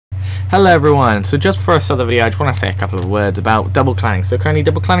Hello everyone, so just before I start the video I just want to say a couple of words about double clanning. So currently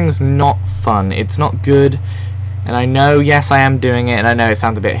double clanning is not fun, it's not good, and I know, yes I am doing it and I know it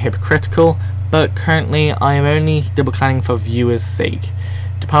sounds a bit hypocritical, but currently I am only double clanning for viewers' sake.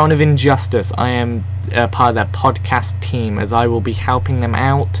 Department of Injustice, I am part of their podcast team as I will be helping them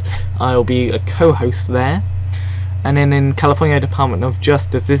out. I will be a co-host there. And then in California Department of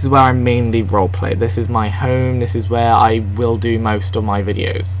Justice, this is where I mainly roleplay. This is my home, this is where I will do most of my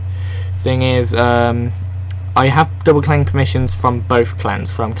videos. Thing is, I have double clanning permissions from both clans,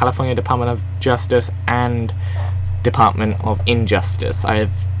 from California Department of Justice and Department of Injustice. I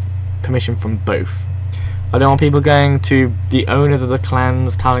have permission from both. I don't want people going to the owners of the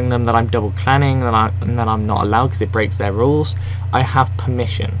clans telling them that I'm double clanning and that I'm not allowed because it breaks their rules. I have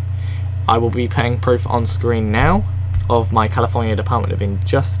permission. I will be putting proof on screen now of my California Department of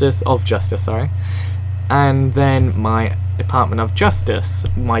Justice, and then my Department of Justice,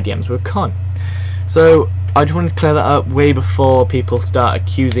 my DMs with Con. So I just wanted to clear that up way before people start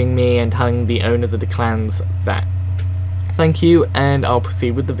accusing me and telling the owners of the clans that. Thank you, and I'll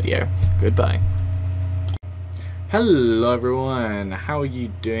proceed with the video. Goodbye. Hello everyone, how are you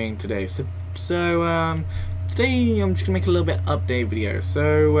doing today? So today I'm just gonna make a little bit update video.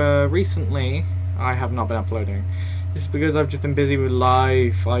 So recently I have not been uploading. Just because I've just been busy with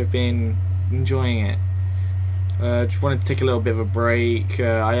life. I've been enjoying it. Just wanted to take a little bit of a break.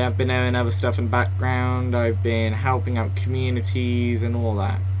 I have been doing other stuff in the background. I've been helping out communities and all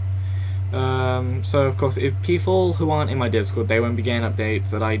that. So of course, if people who aren't in my Discord, they won't be getting updates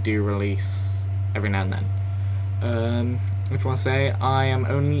that I do release every now and then. I just want to say I am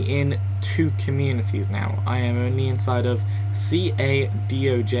only in 2 communities now. I am only inside of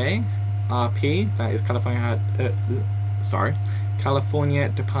CADOJ RP, that is California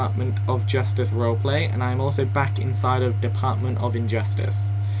Department of Justice Roleplay, and I'm also back inside of Department of Injustice.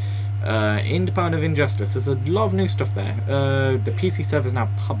 In Department of Injustice, there's a lot of new stuff there. The PC server is now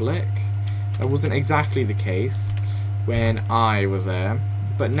public. That wasn't exactly the case when I was there,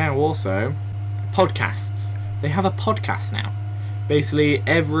 but now also podcasts. They have a podcast now. Basically,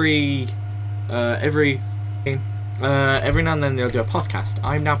 every now and then they'll do a podcast.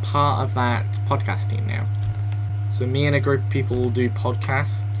 I'm now part of that podcast team now. So me and a group of people will do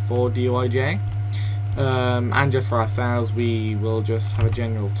podcasts for DOIJ, and just for ourselves. We will just have a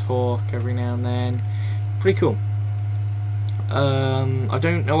general talk every now and then. Pretty cool. I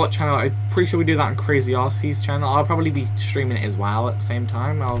don't know what channel. I'm pretty sure we do that on Crazy RC's channel. I'll probably be streaming it as well at the same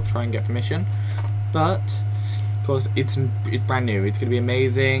time. I'll try and get permission, but of course it's brand new. It's gonna be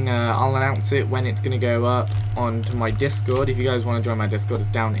amazing. I'll announce it when it's gonna go up onto my Discord. If you guys want to join my Discord, it's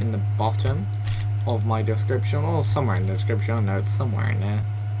down in the bottom of my description, or somewhere in the description. I know it's somewhere in there.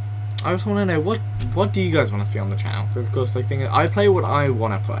 I just want to know what do you guys want to see on the channel, because of course I think I play what I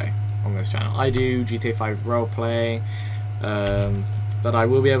want to play on this channel. I do GTA 5 roleplay that I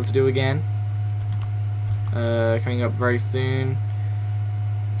will be able to do again, coming up very soon.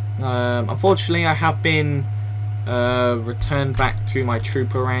 Unfortunately I have been returned back to my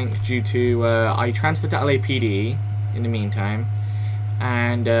trooper rank due to I transferred to LAPD in the meantime,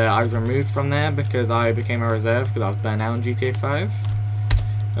 and I was removed from there because I became a reserve because I was burnt out in GTA 5.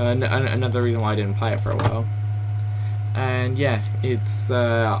 Another reason why I didn't play it for a while. And yeah, it's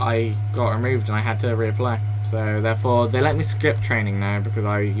I got removed and I had to reapply. So therefore they let me skip training now because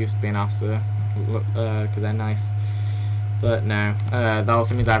I used to be an officer, because they're nice. But no, that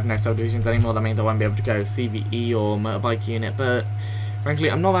also means I have no subdivisions anymore. That means I won't be able to go CVE or motorbike unit, but frankly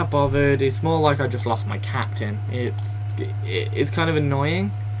I'm not that bothered. It's more like I just lost my captain. It's kind of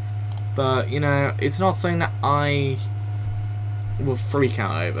annoying, but you know, it's not something that I will freak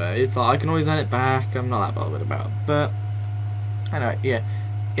out over. It's like I can always earn it back. I'm not that bothered about. But anyway, yeah,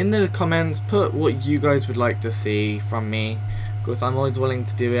 in the comments put what you guys would like to see from me. Of course, I'm always willing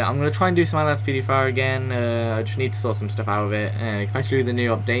to do it. I'm going to try and do some LSPD again. I just need to sort some stuff out of it, especially with the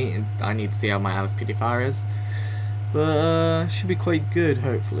new update. I need to see how my LSPD is, but should be quite good,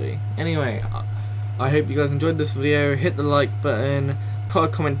 hopefully. Anyway, I hope you guys enjoyed this video. Hit the like button, put a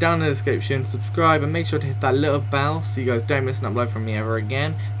comment down in the description, subscribe, and make sure to hit that little bell so you guys don't miss an upload from me ever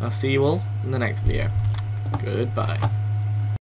again. I'll see you all in the next video. Goodbye.